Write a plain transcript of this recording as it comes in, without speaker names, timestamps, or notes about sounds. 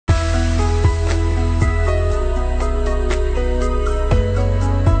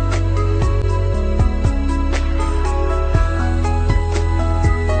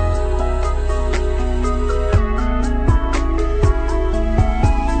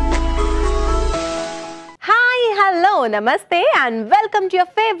Namaste and welcome to your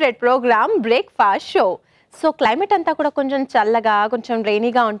favorite program Breakfast Show. So climate అంతా కూడా కొంచెం చల్లగా కొంచెం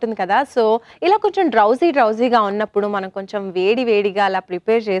రెయినీగా ఉంటుంది కదా. సో ఇలా కొంచెం డ్రౌజీగా ఉన్నప్పుడు మనం కొంచెం వేడిగా అలా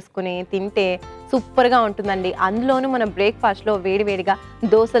ప్రిపేర్ చేసుకుని తింటే సూపర్గా ఉంటుందండి. అందులోనూ మనం బ్రేక్ఫాస్ట్లో వేడిగా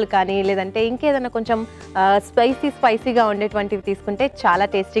దోశలు కానీ లేదంటే ఇంకేదైనా కొంచెం స్పైసీగా ఉండేటువంటివి తీసుకుంటే చాలా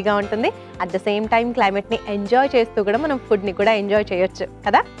టేస్టీగా ఉంటుంది. At the same time క్లైమేట్ని enjoy చేస్తూ కూడా మనం ఫుడ్ని కూడా ఎంజాయ్ చేయొచ్చు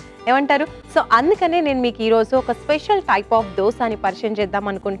కదా, ఏమంటారు? సో అందుకనే నేను మీకు ఈరోజు ఒక స్పెషల్ టైప్ ఆఫ్ దోశని పరిచయం చేద్దాం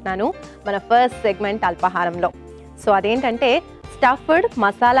అనుకుంటున్నాను మన ఫస్ట్ సెగ్మెంట్ అల్పాహారంలో. సో అదేంటంటే stuffed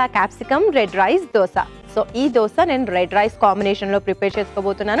masala capsicum red rice dosa. So ఈ దోశ నేను రెడ్ రైస్ కాంబినేషన్లో ప్రిపేర్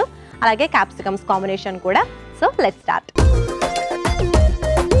చేసుకోబోతున్నాను, అలాగే క్యాప్సికమ్స్ కాంబినేషన్ కూడా. So let's start.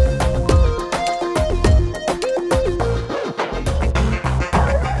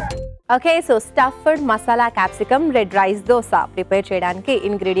 Okay, so stuffed masala capsicum red rice dosa prepare చేయడానికి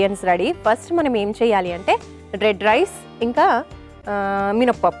ఇంగ్రీడియంట్స్ రెడీ. ఫస్ట్ మనం ఏం చేయాలి అంటే రెడ్ రైస్ ఇంకా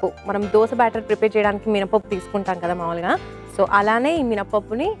మినప్పప్పు. మనం దోశ బ్యాటర్ ప్రిపేర్ చేయడానికి మినపప్పు తీసుకుంటాం కదా మామూలుగా. సో అలానే ఈ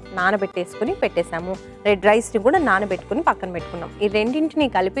మినపప్పుని నానబెట్టేసుకుని పెట్టేసాము, రెడ్ రైస్ని కూడా నానబెట్టుకుని పక్కన పెట్టుకున్నాం. ఈ రెండింటిని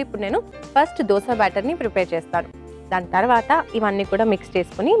కలిపి ఇప్పుడు నేను ఫస్ట్ దోశ బ్యాటర్ని ప్రిపేర్ చేస్తాను. దాని తర్వాత ఇవన్నీ కూడా మిక్స్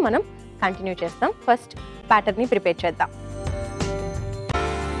చేసుకుని మనం కంటిన్యూ చేస్తాం. ఫస్ట్ బ్యాటర్ని ప్రిపేర్ చేద్దాం.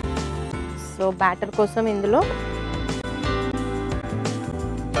 సో బ్యాటర్ కోసం ఇందులో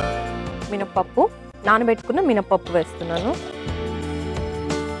మినప్పప్పు, నానబెట్టుకున్న మినప్పప్పు వేస్తున్నాను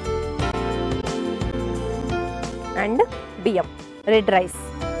అండ్ బియ్యం, రెడ్ రైస్.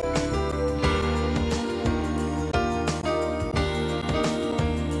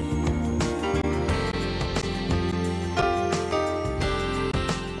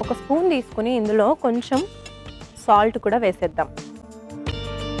 ఒక స్పూన్ తీసుకుని ఇందులో కొంచెం సాల్ట్ కూడా వేసేద్దాం.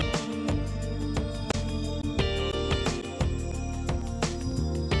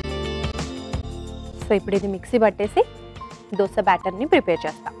 సో ఇప్పుడు ఇది మిక్సీ పట్టేసి దోశ బ్యాటర్ని ప్రిపేర్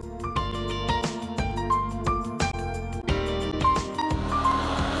చేస్తాం.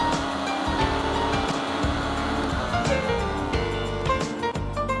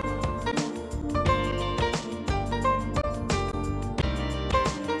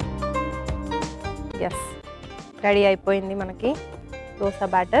 ఎస్, రెడీ అయిపోయింది మనకి dosa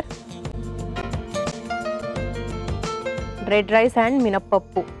batter. Red rice and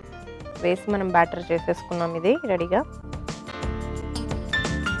మినప్పప్పు వేసి మనం బ్యాటర్ చేసేసుకున్నాం. ఇది రెడీగా.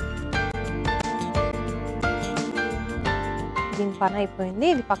 దీని పని అయిపోయింది,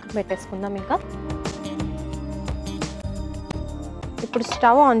 ఇది పక్కన పెట్టేసుకుందాం. ఇంకా ఇప్పుడు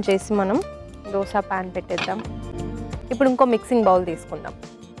స్టవ్ ఆన్ చేసి మనం దోశ ప్యాన్ పెట్టేద్దాం. ఇప్పుడు ఇంకో మిక్సింగ్ బౌల్ తీసుకుందాం.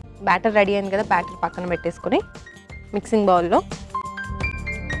 బ్యాటర్ రెడీ అయింది కదా, బ్యాటర్ పక్కన పెట్టేసుకుని మిక్సింగ్ బౌల్లో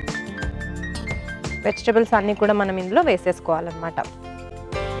వెజిటబుల్స్ అన్నీ కూడా మనం ఇందులో వేసేసుకోవాలన్నమాట.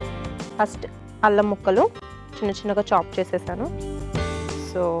 ఫస్ట్ అల్లం ముక్కలు చిన్నగా చాప్ చేసేసాను.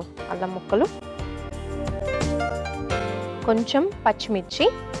 సో అల్లం ముక్కలు, కొంచెం పచ్చిమిర్చి,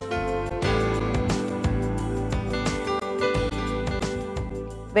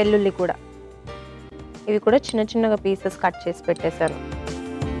 వెల్లుల్లి కూడా, ఇవి కూడా చిన్నగా పీసెస్ కట్ చేసి పెట్టేశాను.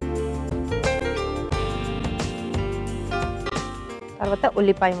 తర్వాత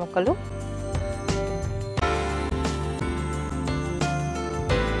ఉల్లిపాయ ముక్కలు,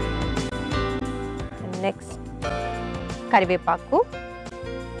 నెక్స్ట్ కరివేపాకు,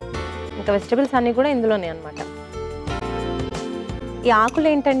 ఇంకా వెజిటబుల్స్ అన్నీ కూడా ఇందులోనే అన్నమాట. ఈ ఆకులు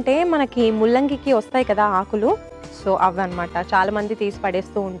ఏంటంటే మనకి ముల్లంగికి వస్తాయి కదా ఆకులు, సో అవి అనమాట. చాలామంది తీసి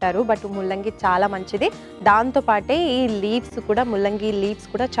పడేస్తూ ఉంటారు, బట్ ముల్లంగి చాలా మంచిది. దాంతోపాటే ఈ లీవ్స్ కూడా, ముల్లంగి లీవ్స్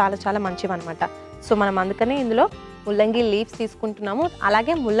కూడా చాలా మంచివి అనమాట. సో మనం అందుకనే ఇందులో ముల్లంగి లీవ్స్ తీసుకుంటున్నాము,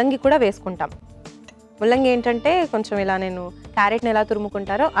 అలాగే ముల్లంగి కూడా వేసుకుంటాం. ముల్లంగి ఏంటంటే కొంచెం ఇలా నేను క్యారెట్ని ఎలా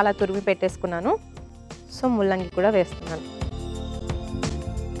తురుముకుంటారో అలా తురిమి పెట్టేసుకున్నాను. సో ముల్లంగి కూడా వేస్తున్నాను.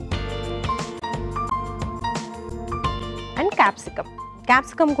 అండ్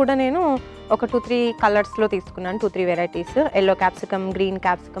క్యాప్సికమ్ కూడా నేను ఒక 2-3 కలర్స్లో తీసుకున్నాను, 2-3 varieties. Yellow capsicum, green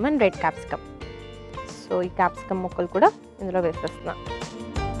capsicum and red capsicum. So ఈ క్యాప్సికమ్ ముక్కలు కూడా ఇందులో వేసేస్తున్నా.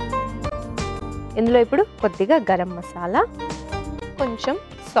 ఇందులో ఇప్పుడు కొద్దిగా గరం మసాలా, కొంచెం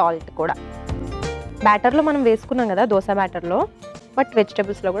సాల్ట్ కూడా. బ్యాటర్లో మనం వేసుకున్నాం కదా దోశ బ్యాటర్లో, బట్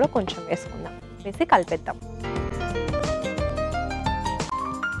వెజిటబుల్స్లో కూడా కొంచెం వేసుకుందాం. వేసి కలిపేద్దాం.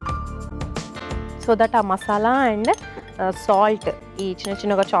 సో దట్ ఆ మసాలా అండ్ సాల్ట్ ఈ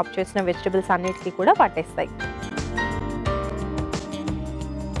చిన్నగా చాప్ చేసిన వెజిటబుల్స్ అన్నిటికీ కూడా పట్టేస్తాయి.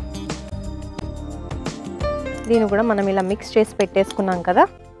 దీన్ని కూడా మనం ఇలా మిక్స్ చేసి పెట్టేసుకున్నాం కదా.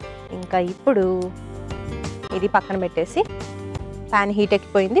 ఇంకా ఇప్పుడు ఇది పక్కన పెట్టేసి ప్యాన్ హీట్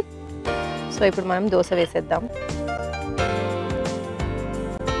ఎక్కిపోయింది. సో ఇప్పుడు మనం దోశ వేసేద్దాం.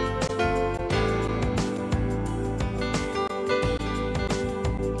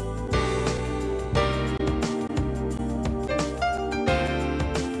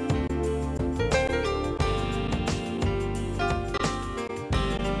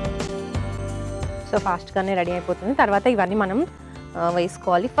 సో ఫాస్ట్గానే రెడీ అయిపోతుంది. తర్వాత ఇవన్నీ మనం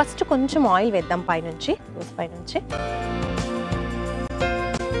వేసుకోవాలి. ఫస్ట్ కొంచెం ఆయిల్ వేద్దాం పైనుంచి, దోస పైనుంచి.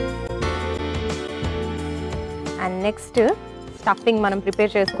 అండ్ నెక్స్ట్ స్టఫింగ్ మనం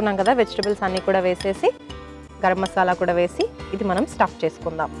ప్రిపేర్ చేసుకున్నాం కదా, వెజిటబుల్స్ అన్నీ కూడా వేసేసి గరం మసాలా కూడా వేసి ఇది మనం స్టఫ్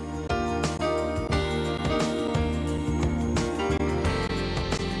చేసుకుందాం.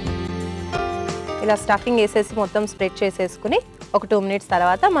 ఇలా స్టఫింగ్ వేసేసి మొత్తం స్ప్రెడ్ చేసేసుకుని ఒక 2 minutes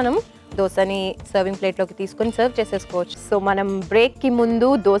తర్వాత మనం దోసని సర్వింగ్ ప్లేట్లోకి తీసుకొని సర్వ్ చేసేసుకోవచ్చు. సో మనం బ్రేక్కి ముందు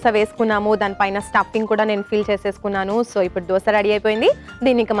దోస వేసుకున్నాము, దానిపైన స్టఫింగ్ కూడా నేను ఫిల్ చేసేసుకున్నాను. సో ఇప్పుడు దోస రెడీ అయిపోయింది.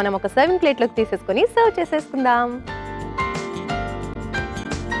 దీన్ని ఇంకా మనం ఒక సర్వింగ్ ప్లేట్లోకి తీసేసుకొని సర్వ్ చేసేసుకుందాం.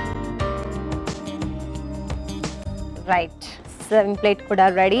 రైట్, సర్వింగ్ ప్లేట్ కూడా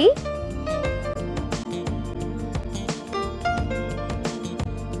రెడీ.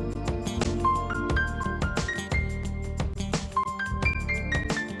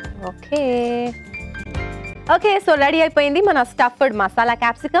 ఓకే సో రెడీ అయిపోయింది మన stuffed masala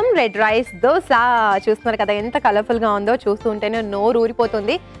capsicum red rice dosa. చూస్తున్నారు కదా ఎంత కలర్ఫుల్గా ఉందో, చూస్తూ ఉంటేనే నోరు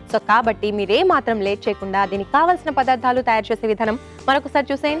ఊరిపోతుంది. సో కాబట్టి మీరే మాత్రం లేట్ చేయకుండా దీనికి కావాల్సిన పదార్థాలు తయారు చేసే విధానం మరొకసారి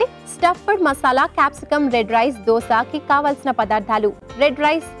చూసేయండి. Stuffed masala capsicum red rice దోసకి కావాల్సిన పదార్థాలు: రెడ్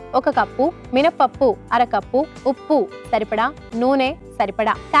రైస్ 1 కప్పు, మినపప్పు 1/2 కప్పు, ఉప్పు సరిపడా, నూనె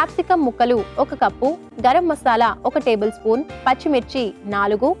సరిపడా, క్యాప్సికమ్ ముక్కలు 1 cup, garam masala 1 table spoon, పచ్చిమిర్చి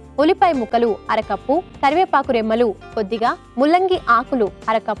 4, ఉల్లిపాయ ముక్కలు 1/2 కప్పు, కరివేపాకు రెమ్మలు కొద్దిగా, ముల్లంగి ఆకులు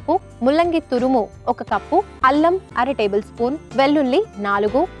 1/2 కప్పు, ముల్లంగి తురుము 1 కప్పు, అల్లం 1/2 టేబుల్ స్పూన్, వెల్లుల్లి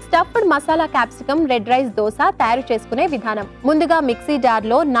 4. Stuffed masala capsicum red rice dosa తయారు చేసుకునే విధానం: ముందుగా మిక్సీ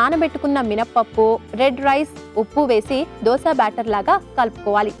జార్లో నానబెట్టుకున్న మినపప్పు, రెడ్ రైస్, ఉప్పు వేసి దోస బ్యాటర్ లాగా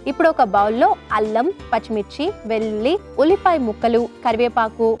కలుపుకోవాలి. ఇప్పుడు ఒక బౌల్లో అల్లం, పచ్చిమిర్చి, వెల్లుల్లి, ఉల్లిపాయ ముక్కలు,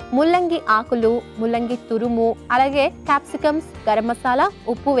 కరివేపాకు, ముల్లంగి ఆకులు, ముల్లంగి తురుము, అలాగే క్యాప్సికమ్స్, గరం మసాలా,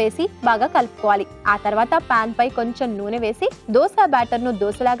 ఉప్పు వేసి బాగా కలుపుకోవాలి. ఆ తర్వాత పాన్ పై కొంచెం నూనె వేసి దోస బ్యాటర్ ను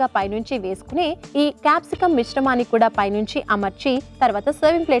దోసలాగా పైనుంచి వేసుకుని ఈ క్యాప్సికమ్ మిశ్రమాన్ని కూడా పైనుంచి అమర్చి తర్వాత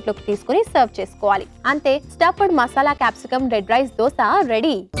సర్వింగ్ ప్లేట్ లోకి తీసుకుని సర్వ్ చేసుకోవాలి. అంతే, stuffed masala capsicum red rice dosa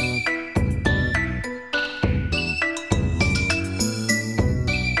ready.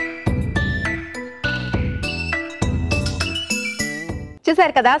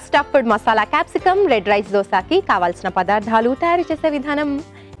 చూసారు కదా stuffed masala capsicum red rice దోసకి కావాల్సిన పదార్థాలు, తయారు చేసే విధానం.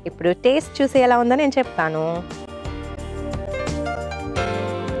 ఇప్పుడు టేస్ట్ చూసి ఎలా ఉందో నేను చెప్తాను.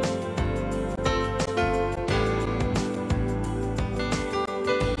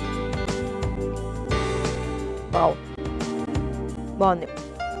 వావ్, బాగుంది,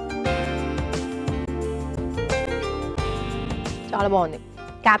 చాలా బాగుంది.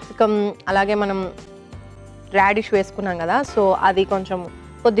 క్యాప్సికమ్ అలాగే మనం రాడిష్ వేసుకున్నాం కదా, సో అది కొంచెం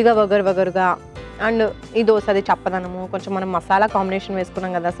కొద్దిగా వగరుగా, అండ్ ఈ దోశ అది చప్పదనము, కొంచెం మనం మసాలా కాంబినేషన్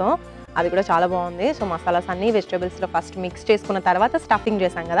వేసుకున్నాం కదా, సో అది కూడా చాలా బాగుంది. సో మసాలాస్ అన్నీ వెజిటేబుల్స్లో ఫస్ట్ మిక్స్ చేసుకున్న తర్వాత స్టఫింగ్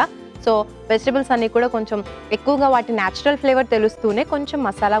చేసాం కదా, సో వెజిటేబుల్స్ అన్నీ కూడా కొంచెం ఎక్కువగా వాటి న్యాచురల్ ఫ్లేవర్ తెలుస్తూనే కొంచెం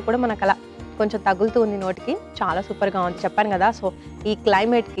మసాలా కూడా మనకు అలా కొంచెం తగులుతూ ఉంది నోటికి. చాలా సూపర్గా ఉంది, చెప్పాను కదా. సో ఈ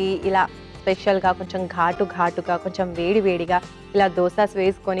క్లైమేట్కి ఇలా స్పెషల్గా కొంచెం ఘాటుగా కొంచెం వేడిగా ఇలా దోసాస్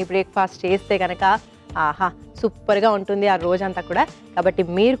వేసుకొని బ్రేక్ఫాస్ట్ చేస్తే కనుక ఆహా సూపర్గా ఉంటుంది ఆ రోజంతా కూడా. కాబట్టి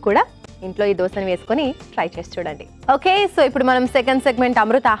మీరు కూడా ఇంట్లో ఈ దోశని వేసుకొని ట్రై చేసి చూడండి. ఓకే, సో ఇప్పుడు మనం సెకండ్ సెగ్మెంట్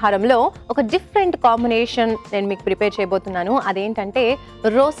అమృత ఆహారంలో ఒక డిఫరెంట్ కాంబినేషన్ నేను మీకు ప్రిపేర్ చేయబోతున్నాను. అదేంటంటే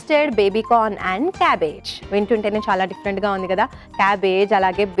roasted baby corn and cabbage. వింటుంటేనే చాలా డిఫరెంట్గా ఉంది కదా. క్యాబేజ్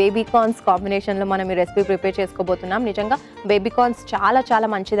అలాగే బేబీ కార్న్స్ కాంబినేషన్లో మనం ఈ రెసిపీ ప్రిపేర్ చేసుకోబోతున్నాం. నిజంగా బేబీ కార్న్స్ చాలా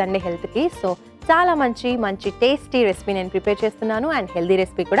మంచిదండి హెల్త్కి. సో చాలా మంచి టేస్టీ రెసిపీ నేను ప్రిపేర్ చేస్తున్నాను, అండ్ హెల్దీ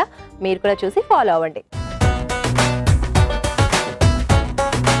రెసిపీ కూడా. మీరు కూడా చూసి ఫాలో అవ్వండి.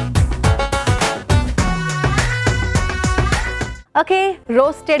 Okay,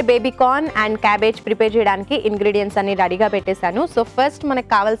 roasted baby corn and cabbage prepare చేయడానికి ఇంగ్రీడియంట్స్ అన్ని రెడీగా పెట్టేశాను. సో ఫస్ట్ మనకు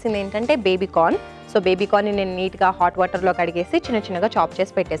కావాల్సింది ఏంటంటే బేబీ కార్న్. సో బేబీ కార్న్ని నేను నీట్గా హాట్ వాటర్లో కడిగేసి చిన్నగా చాప్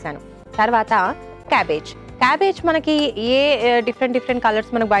చేసి పెట్టేశాను. తర్వాత క్యాబేజ్ మనకి డిఫరెంట్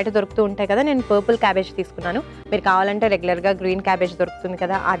కలర్స్ మనకు బయట దొరుకుతూ ఉంటాయి కదా. నేను పర్పుల్ క్యాబేజ్ తీసుకున్నాను. మీరు కావాలంటే రెగ్యులర్గా గ్రీన్ క్యాబేజ్ దొరుకుతుంది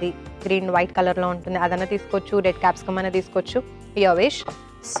కదా, అది గ్రీన్ వైట్ కలర్లో ఉంటుంది, అదన్నా తీసుకోవచ్చు. రెడ్ క్యాప్సికమ్ అయినా తీసుకోవచ్చు, యువర్ విష్.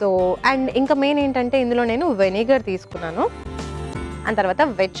 సో అండ్ ఇంకా మెయిన్ ఏంటంటే ఇందులో నేను వెనిగర్ తీసుకున్నాను. అండ్ తర్వాత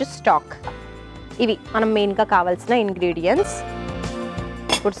వెజ్ స్టాక్. ఇవి మనం మెయిన్గా కావాల్సిన ఇంగ్రీడియంట్స్.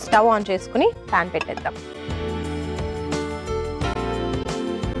 ఇప్పుడు స్టవ్ ఆన్ చేసుకుని ప్యాన్ పెట్టేద్దాం.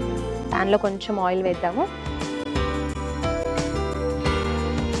 ప్యాన్లో కొంచెం ఆయిల్ వేద్దాము.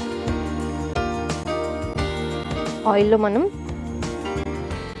 ఆయిల్లో మనం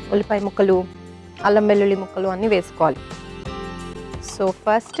ఉల్లిపాయ ముక్కలు, అల్లం వెల్లుల్లి ముక్కలు అన్నీ వేసుకోవాలి. సో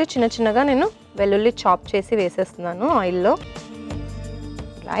ఫస్ట్ చిన్నగా నేను వెల్లుల్లి చాప్ చేసి వేసేస్తున్నాను ఆయిల్లో.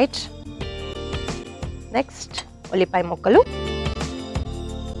 రైట్, నెక్స్ట్ ఉల్లిపాయ ముక్కలు,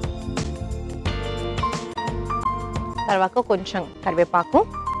 తర్వాత కొంచెం కరివేపాకు,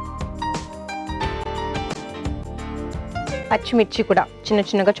 పచ్చిమిర్చి కూడా చిన్న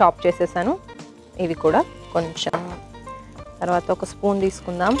చిన్నగా చాప్ చేసేసాను, ఇవి కూడా కొంచెం. తర్వాత ఒక స్పూన్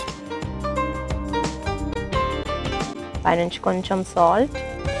తీసుకుందాం, పైనుంచి కొంచెం సాల్ట్,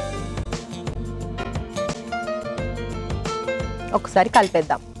 ఒకసారి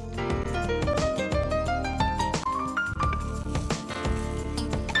కలిపేద్దాం.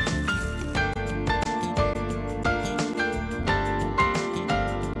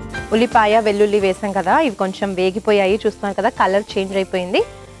 ఉల్లిపాయ వెల్లుల్లి వేసాం కదా, ఇవి కొంచెం వేగిపోయాయి, చూస్తున్నాం కదా కలర్ చేంజ్ అయిపోయింది.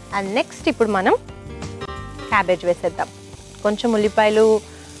 అండ్ నెక్స్ట్ ఇప్పుడు మనం క్యాబేజ్ వేసేద్దాం. కొంచెం ఉల్లిపాయలు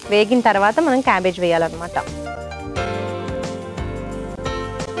వేగిన తర్వాత మనం క్యాబేజ్ వేయాలన్నమాట.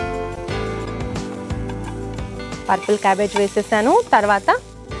 పర్పుల్ క్యాబేజ్ వేసేసాను, తర్వాత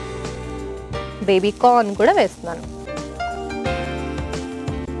బేబీ కార్న్ కూడా వేస్తున్నాను.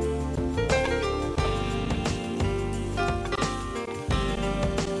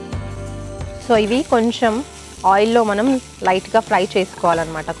 సో ఇవి కొంచెం ఆయిల్లో మనం లైట్గా ఫ్రై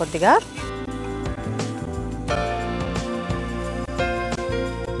చేసుకోవాలన్నమాట. కొద్దిగా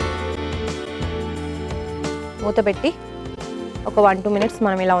మూత పెట్టి ఒక 1-2 మినిట్స్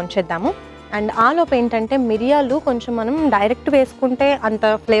మనం ఇలా ఉంచేద్దాము. అండ్ ఆలోపు ఏంటంటే మిరియాలు కొంచెం మనం డైరెక్ట్ వేసుకుంటే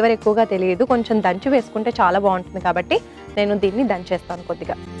అంత ఫ్లేవర్ ఎక్కువగా తెలియదు, కొంచెం దంచి వేసుకుంటే చాలా బాగుంటుంది, కాబట్టి నేను దీన్ని దంచేస్తాను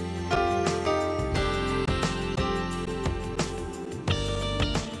కొద్దిగా.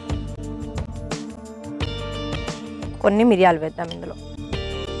 కొన్ని మిరియాలు వేద్దాం ఇందులో.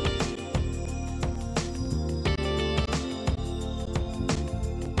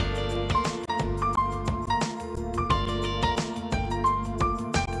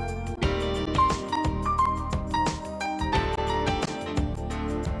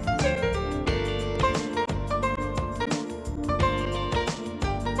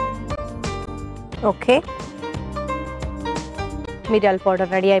 ఓకే, మిరియాల పౌడర్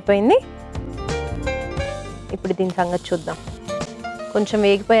రెడీ అయిపోయింది. ఇప్పుడు దీని సంగతి చూద్దాం. కొంచెం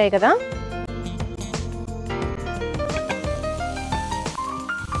వేగిపోయాయి కదా,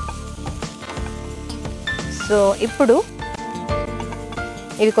 సో ఇప్పుడు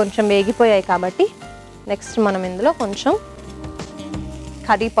ఇవి కొంచెం వేగిపోయాయి కాబట్టి నెక్స్ట్ మనం ఇందులో కొంచెం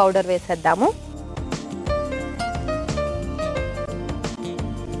కర్రీ పౌడర్ వేసేద్దాము.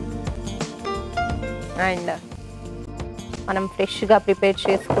 అండ్ మనం ఫ్రెష్గా ప్రిపేర్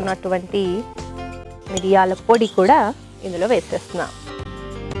చేసుకున్నటువంటి మిరియాల పొడి కూడా ఇందులో వేసేస్తున్నాం.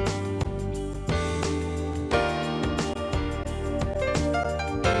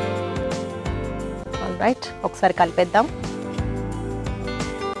 ఆల్రైట్, ఒకసారి కలిపేద్దాం.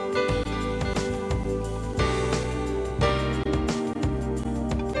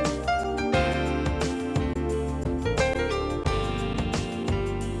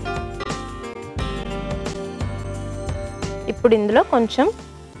 ఇప్పుడు ఇందులో కొంచెం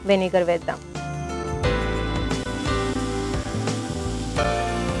వెనిగర్ వేద్దాం.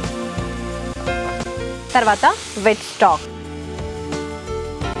 తర్వాత వెజ్ స్టాక్,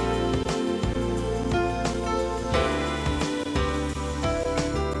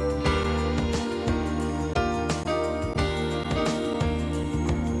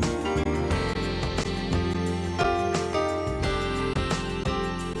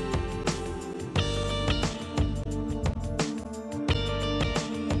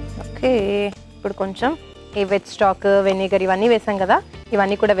 ఓకే. ఇప్పుడు కొంచెం ఈ వెజ్ స్టాక్, వెనిగర్ ఇవన్నీ వేసాం కదా,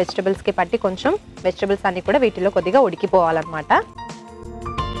 ఇవన్నీ కూడా వెజిటబుల్స్కి పట్టి కొంచెం వెజిటబుల్స్ అన్నీ కూడా వీటిలో కొద్దిగా ఉడికిపోవాలన్నమాట.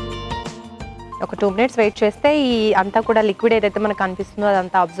 ఒక 2 మినిట్స్ వెయిట్ చేస్తే ఈ అంతా కూడా లిక్విడ్ ఏదైతే మనకు అనిపిస్తుందో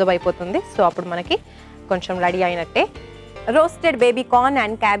అదంతా అబ్జర్వ్ అయిపోతుంది. సో అప్పుడు మనకి కొంచెం రెడీ అయినట్టే. Roasted baby corn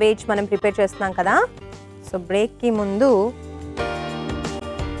and cabbage మనం ప్రిపేర్ చేస్తున్నాం కదా. సో బ్రేక్కి ముందు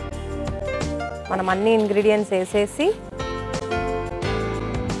మనం అన్ని ఇంగ్రీడియంట్స్ వేసేసి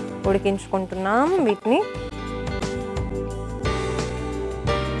ఉడికించుకుంటున్నాం వీటిని.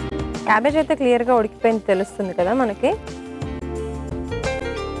 క్యాబేజ్ అయితే క్లియర్గా ఉడికిపోయింది తెలుస్తుంది కదా మనకి.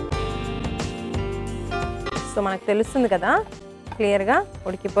 సో మనకు తెలుస్తుంది కదా క్లియర్గా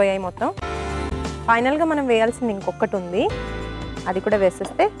ఉడికిపోయాయి మొత్తం. ఫైనల్గా మనం వేయాల్సింది ఇంకొకటి ఉంది, అది కూడా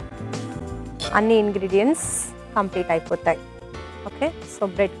వేసేస్తే అన్ని ఇంగ్రీడియంట్స్ కంప్లీట్ అయిపోతాయి. ఓకే, సో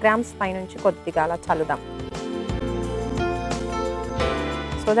బ్రెడ్ క్రామ్స్ పైనుంచి కొద్దిగా అలా చల్లుదాం,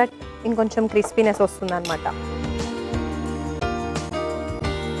 సో దట్ ఇంకొంచెం క్రిస్పీనెస్ వస్తుంది అనమాట.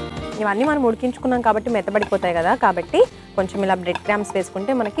 ఇవన్నీ మనం ఉడికించుకున్నాం కాబట్టి మెత్తబడిపోతాయి కదా, కాబట్టి కొంచెం ఇలా బ్రెడ్ క్రామ్స్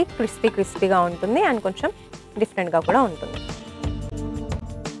వేసుకుంటే మనకి క్రిస్పీగా ఉంటుంది అండ్ కొంచెం డిఫరెంట్గా కూడా ఉంటుంది.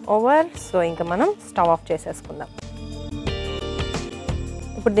 ఓవర్. సో ఇంకా మనం స్టవ్ ఆఫ్ చేసేసుకుందాం.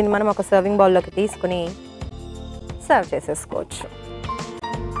 ఇప్పుడు దీన్ని మనం ఒక సర్వింగ్ బౌల్లోకి తీసుకుని సర్వ్ చేసేసుకోవచ్చు.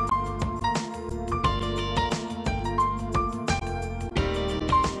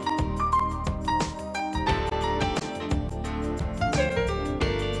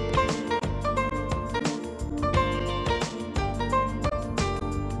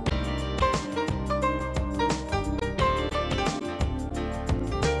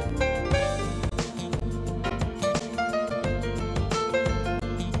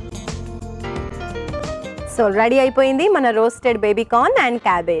 సో రెడీ అయిపోయింది మన roasted baby corn and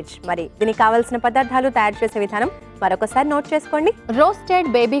cabbage. మరి దీనికి కావాల్సిన పదార్థాలు, తయారు చేసే విధానం మరొకసారి నోట్ చేసుకోండి. Roasted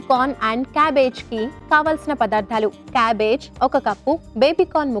baby corn and cabbage కి కావాల్సిన పదార్థాలు: క్యాబేజ్ 1 కప్పు, బేబీ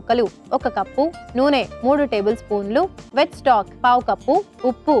కార్న్ ముక్కలు 1 కప్పు, నూనె 3 టేబుల్ స్పూన్లు, వెట్ స్టాక్ 1/2 కప్పు,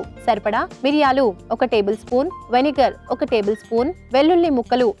 ఉప్పు సరిపడా, మిరియాలు 1 table spoon, vinegar 1 table spoon, వెల్లుల్లి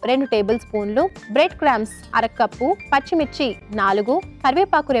ముక్కలు 2 టేబుల్ స్పూన్లు, బ్రెడ్ క్రమ్స్ 1/2 కప్పు, పచ్చిమిర్చి 4,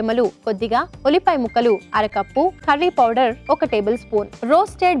 కరివేపాకు రెమ్మలు కొద్దిగా, ఉల్లిపాయ ముక్కలు 1/2 cup, curry powder 1 table spoon.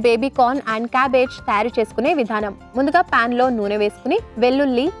 Roasted baby corn and cabbage తయారు చేసుకునే విధానం: ముందుగా పాన్ లో నూనె వేసుకుని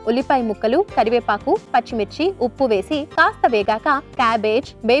వెల్లుల్లి, ఉల్లిపాయ ముక్కలు, కరివేపాకు, పచ్చిమిర్చి, ఉప్పు వేసి కాస్త వేగాక క్యాబేజ్,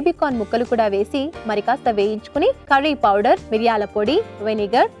 బేబీ కార్న్ ముక్కలు కూడా వేసి మరి కాస్త వేయించుకుని కర్రీ పౌడర్, మిరియాల పొడి,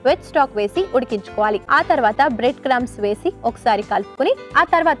 వెనిగర్, వెట్ స్టాక్ వేసి ఉడికించుకోవాలి. ఆ తర్వాత బ్రెడ్ క్రమ్స్ వేసి ఒకసారి కలుపుకుని ఆ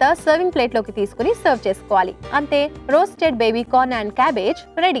తర్వాత సర్వింగ్ ప్లేట్ లోకి తీసుకుని సర్వ్ చేసుకోవాలి. అంతే, roasted baby corn and cabbage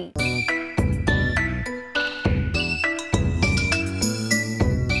ready.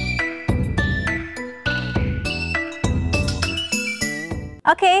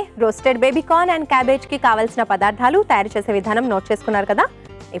 Okay, roasted baby corn and cabbage కి కావాల్సిన పదార్థాలు, తయారు చేసే విధానం నోట్ చేసుకున్నారు కదా.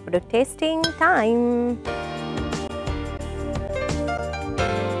 ఇప్పుడు టేస్టింగ్ టైం.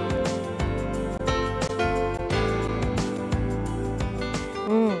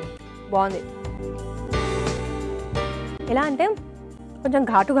 బాగుంది. ఎలా అంటే కొంచెం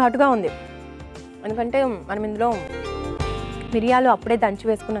ఘాటుగా ఉంది, ఎందుకంటే మనం ఇందులో మిరియాలు అప్పుడే దంచి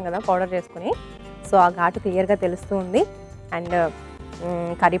వేసుకున్నాం కదా పౌడర్ చేసుకుని. సో ఆ ఘాటు క్లియర్గా తెలుస్తూ ఉంది. అండ్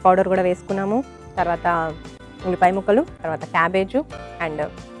కర్రీ పౌడర్ కూడా వేసుకున్నాము, తర్వాత ఉల్లిపాయ ముక్కలు, తర్వాత cabbage and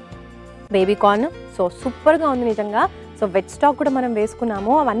baby corn. So సూపర్గా ఉంది నిజంగా. సో వెజ్ స్టాక్ కూడా మనం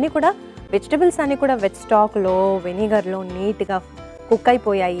వేసుకున్నాము. అవన్నీ కూడా వెజిటబుల్స్ అన్నీ కూడా వెజ్ స్టాక్లో, వెనిగర్లో నీట్గా కుక్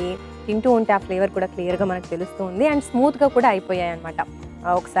అయిపోయాయి. తింటూ ఉంటే ఆ ఫ్లేవర్ కూడా క్లియర్గా మనకు తెలుస్తూ ఉంది. అండ్ స్మూత్గా కూడా అయిపోయాయి అనమాట.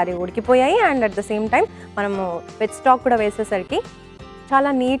 ఒకసారి ఉడికిపోయాయి. And at the same time మనము వెజ్ స్టాక్ కూడా వేసేసరికి చాలా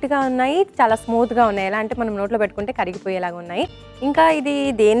నీట్గా ఉన్నాయి, చాలా స్మూత్గా ఉన్నాయి. ఎలా అంటే మనం నోట్లో పెట్టుకుంటే కరిగిపోయేలాగా ఉన్నాయి. ఇంకా ఇది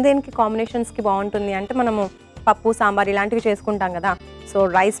దేనికి కాంబినేషన్స్కి బాగుంటుంది అంటే, మనము పప్పు, సాంబార్ ఇలాంటివి చేసుకుంటాం కదా. సో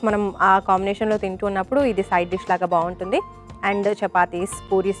రైస్ మనం ఆ కాంబినేషన్లో తింటూ ఉన్నప్పుడు ఇది సైడ్ డిష్ లాగా బాగుంటుంది. అండ్ చపాతీస్,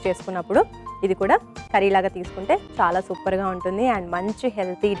 పూరీస్ చేసుకున్నప్పుడు ఇది కూడా కర్రీలాగా తీసుకుంటే చాలా సూపర్గా ఉంటుంది. అండ్ మంచి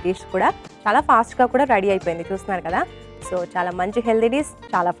హెల్తీ డిష్ కూడా, చాలా ఫాస్ట్గా కూడా రెడీ అయిపోయింది, చూస్తున్నారు కదా. సో చాలా మంచి హెల్తీ డిష్,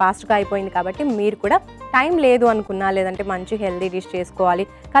 చాలా ఫాస్ట్గా అయిపోయింది. కాబట్టి మీరు కూడా టైం లేదు అనుకున్నా, లేదంటే మంచి హెల్తీ డిష్ చేసుకోవాలి,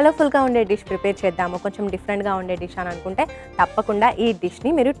 కలర్ఫుల్గా ఉండే డిష్ ప్రిపేర్ చేద్దాము, కొంచెం డిఫరెంట్గా ఉండే డిష్ అని అనుకుంటే తప్పకుండా ఈ డిష్ని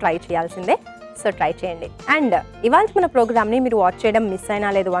మీరు ట్రై చేయాల్సిందే. సో ట్రై చేయండి. అండ్ ఇవాళ మన ప్రోగ్రామ్ని మీరు వాచ్ చేయడం మిస్ అయినా,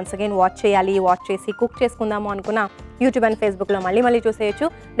 లేదు వన్స్ అగైన్ వాచ్ చేయాలి, వాచ్ చేసి కుక్ చేసుకుందాము అనుకున్న యూట్యూబ్ అండ్ ఫేస్బుక్లో మళ్ళీ చూసేయచ్చు.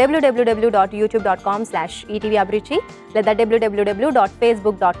 www.youtube.com/ETV Abhiruchi లేదా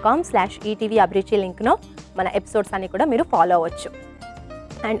www.facebook.com/ETV Abhiruchi లింక్ను మన ఎపిసోడ్స్ అన్ని కూడా మీరు ఫాలో అవ్వచ్చు.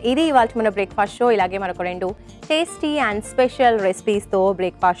 అండ్ ఇది ఇవాళ మన బ్రేక్ఫాస్ట్ షో. ఇలాగే మరొక 2 టేస్టీ అండ్ స్పెషల్ రెసిపీస్తో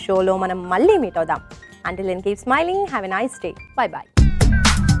బ్రేక్ఫాస్ట్ షోలో మనం మళ్ళీ మీట్ అవుదాం. Until then, keep smiling. Have a nice day. Bye bye.